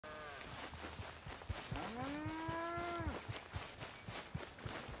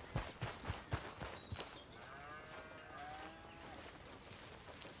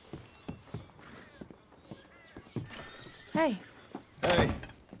Hey. Hey.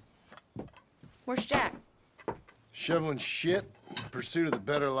 Where's Jack? Shoveling shit in pursuit of the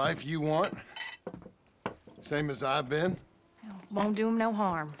better life you want. Same as I've been. Won't do him no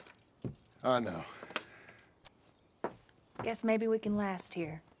harm. I know. Guess maybe we can last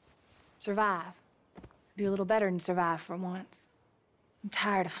here. Survive. Do a little better than survive for once. I'm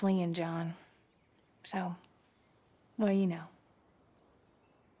tired of fleeing, John. So, well, you know.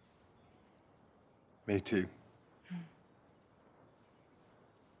 Me too.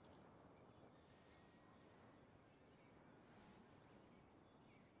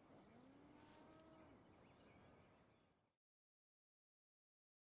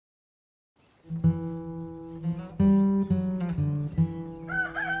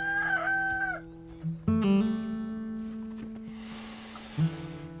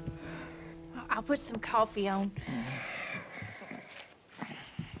 I'll put some coffee on.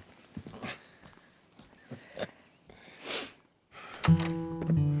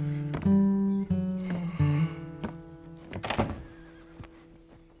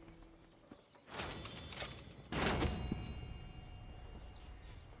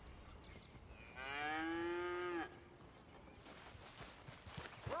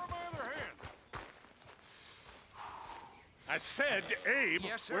 I said, Abe,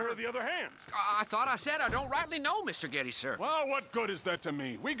 Yes, sir. where are the other hands? I thought I said I don't rightly know, Mr. Geddes, sir. Well, what good is that to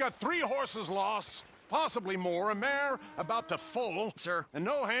me? We got 3 horses lost, possibly more, a mare about to foal. Sir. And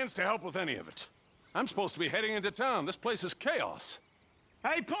no hands to help with any of it. I'm supposed to be heading into town. This place is chaos.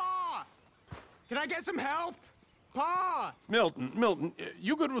 Hey, Pa! Can I get some help? Pa! Milton,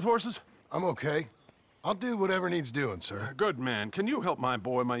 you good with horses? I'm okay. I'll do whatever needs doing, sir. Good man. Can you help my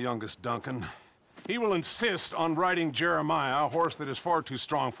boy, my youngest Duncan? He will insist on riding Jeremiah, a horse that is far too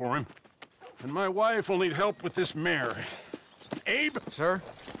strong for him. And my wife will need help with this mare. Abe? Sir?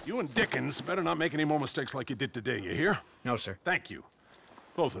 You and Dickens better not make any more mistakes like you did today, you hear? No, sir. Thank you.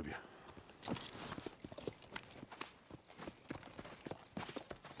 Both of you.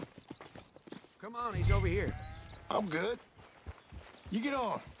 Come on, he's over here. I'm good. You get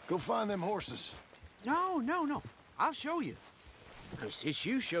on. Go find them horses. No. I'll show you. Since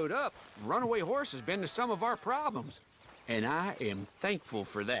you showed up, runaway horse has been to some of our problems. And I am thankful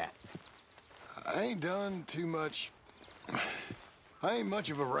for that. I ain't done too much. I ain't much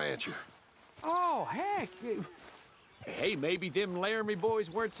of a rancher. Oh, heck. Hey, maybe them Laramie boys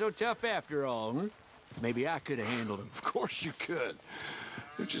weren't so tough after all, huh? Maybe I could have handled them. Of course you could.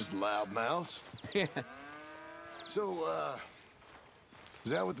 They're just loudmouths. Yeah. So,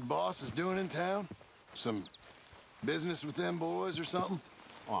 is that what the boss is doing in town? Some business with them boys or something?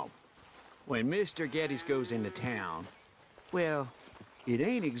 Oh, when Mr. Geddes goes into town, well, it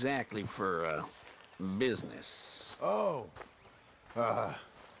ain't exactly for, business. Oh.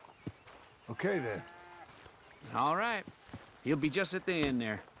 Okay then. All right. He'll be just at the end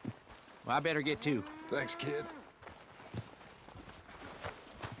there. Well, I better get to. Thanks, kid.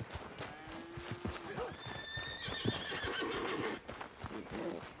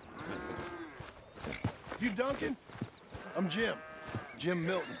 You Duncan? I'm Jim. Jim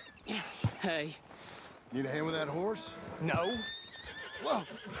Milton. Hey. Need a hand with that horse? No? Whoa.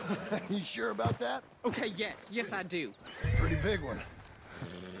 You sure about that? Okay, yes, I do. Pretty big one.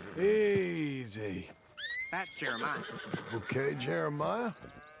 Easy. That's Jeremiah. Okay, Jeremiah.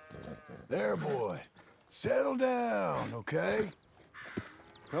 There, boy. Settle down, okay?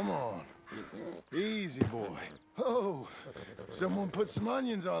 Come on. Easy, boy. Oh, someone put some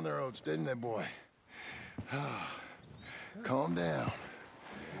onions on their oats, didn't they, boy? Calm down.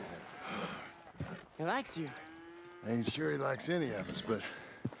 He likes you. I ain't sure he likes any of us, but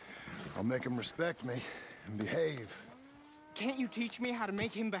I'll make him respect me and behave. Can't you teach me how to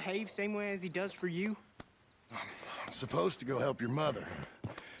make him behave same way as he does for you? I'm supposed to go help your mother.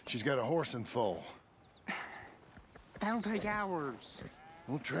 She's got a horse and foal. That'll take hours.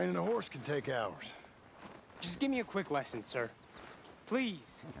 Well, training a horse can take hours. Just give me a quick lesson, sir.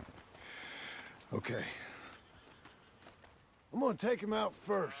 Please. Okay. I'm gonna take him out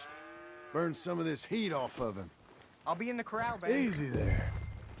first. Burn some of this heat off of him. I'll be in the corral, baby. Easy there.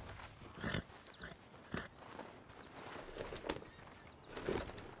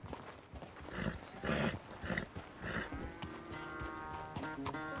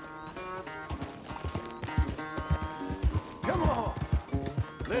 Come on.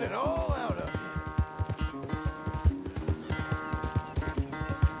 Let it all out of you.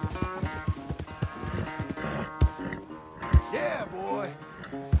 Yeah, boy.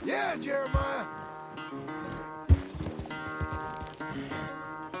 Yeah, Jeremiah. You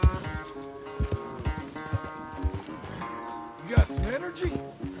got some energy?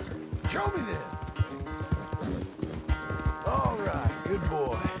 Show me then. All right, good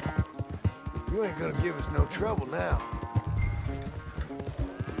boy. You ain't gonna give us no trouble now.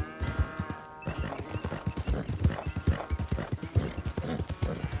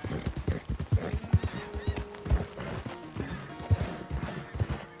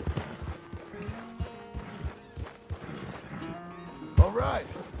 All right.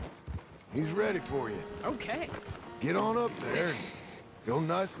 He's ready for you. Okay. Get on up there and go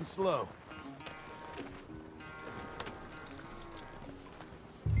nice and slow.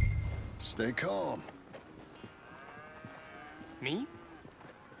 Stay calm. Me?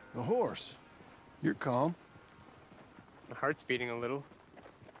 The horse. You're calm. My heart's beating a little.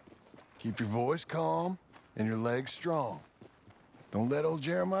 Keep your voice calm and your legs strong. Don't let old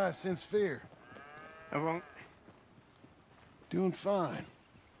Jeremiah sense fear. I won't. Doing fine.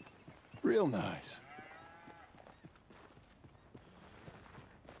 Real nice.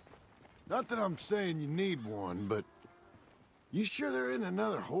 Not that I'm saying you need one, but you sure there isn't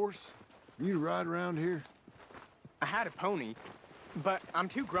another horse for you to ride around here? I had a pony, but I'm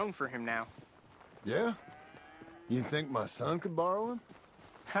too grown for him now. Yeah? You think my son could borrow him?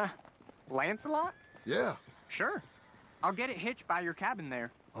 Huh. Lancelot? Yeah. Sure. I'll get it hitched by your cabin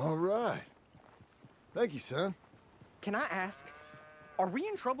there. All right. Thank you, son. Can I ask, are we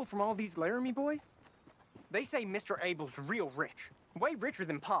in trouble from all these Laramie boys? They say Mr. Abel's real rich, way richer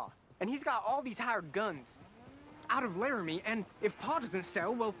than Pa, and he's got all these hired guns out of Laramie, and if Pa doesn't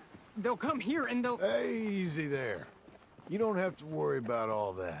sell, well, they'll come here and they'll... Hey, easy there. You don't have to worry about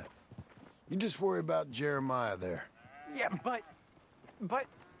all that. You just worry about Jeremiah there. Yeah, but...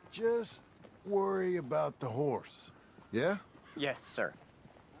 Just worry about the horse. Yeah? Yes, sir.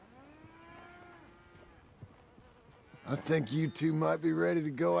 I think you two might be ready to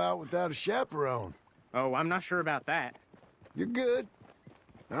go out without a chaperone. Oh, I'm not sure about that. You're good.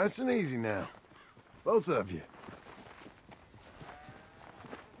 Nice and easy now. Both of you.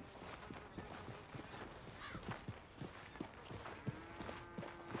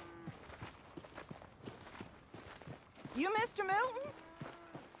 You, Mr. Milton?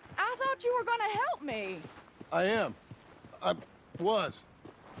 I thought you were gonna help me. I am. I was.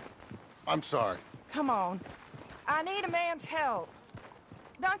 I'm sorry. Come on. I need a man's help.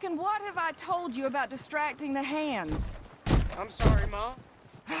 Duncan, what have I told you about distracting the hands? I'm sorry, Ma.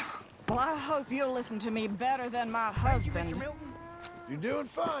 Well, I hope you'll listen to me better than my Thank you, husband. Mr. Milton. You're doing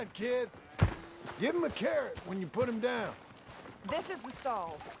fine, kid. Give him a carrot when you put him down. This is the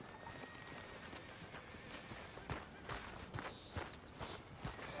stall.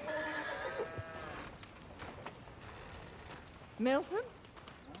 Milton?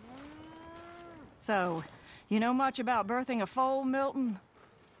 So, you know much about birthing a foal, Milton?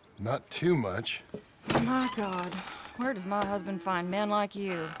 Not too much. My God, where does my husband find men like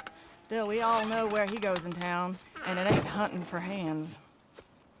you? Still, we all know where he goes in town, and it ain't hunting for hands.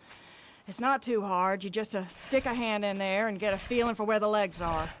 It's not too hard. You just stick a hand in there and get a feeling for where the legs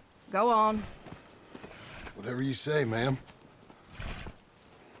are. Go on. Whatever you say, ma'am.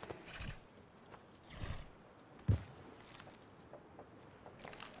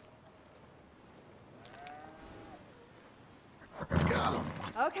 Got him.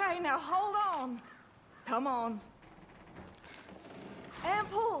 Okay, now hold on. Come on. And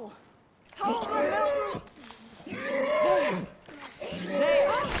pull. Hold her, Milton. There.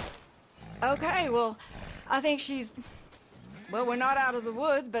 Okay, well, I think she's... Well, we're not out of the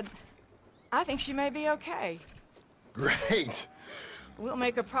woods, but I think she may be okay. Great. We'll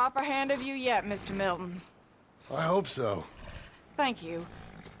make a proper hand of you yet, Mr. Milton. I hope so. Thank you.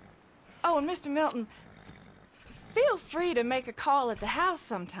 Oh, and Mr. Milton, feel free to make a call at the house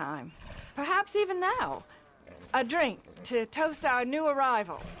sometime. Perhaps even now. A drink to toast our new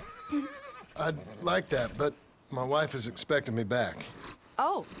arrival. I'd like that, but my wife is expecting me back.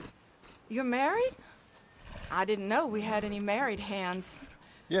 Oh, you're married? I didn't know we had any married hands.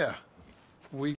 Yeah, we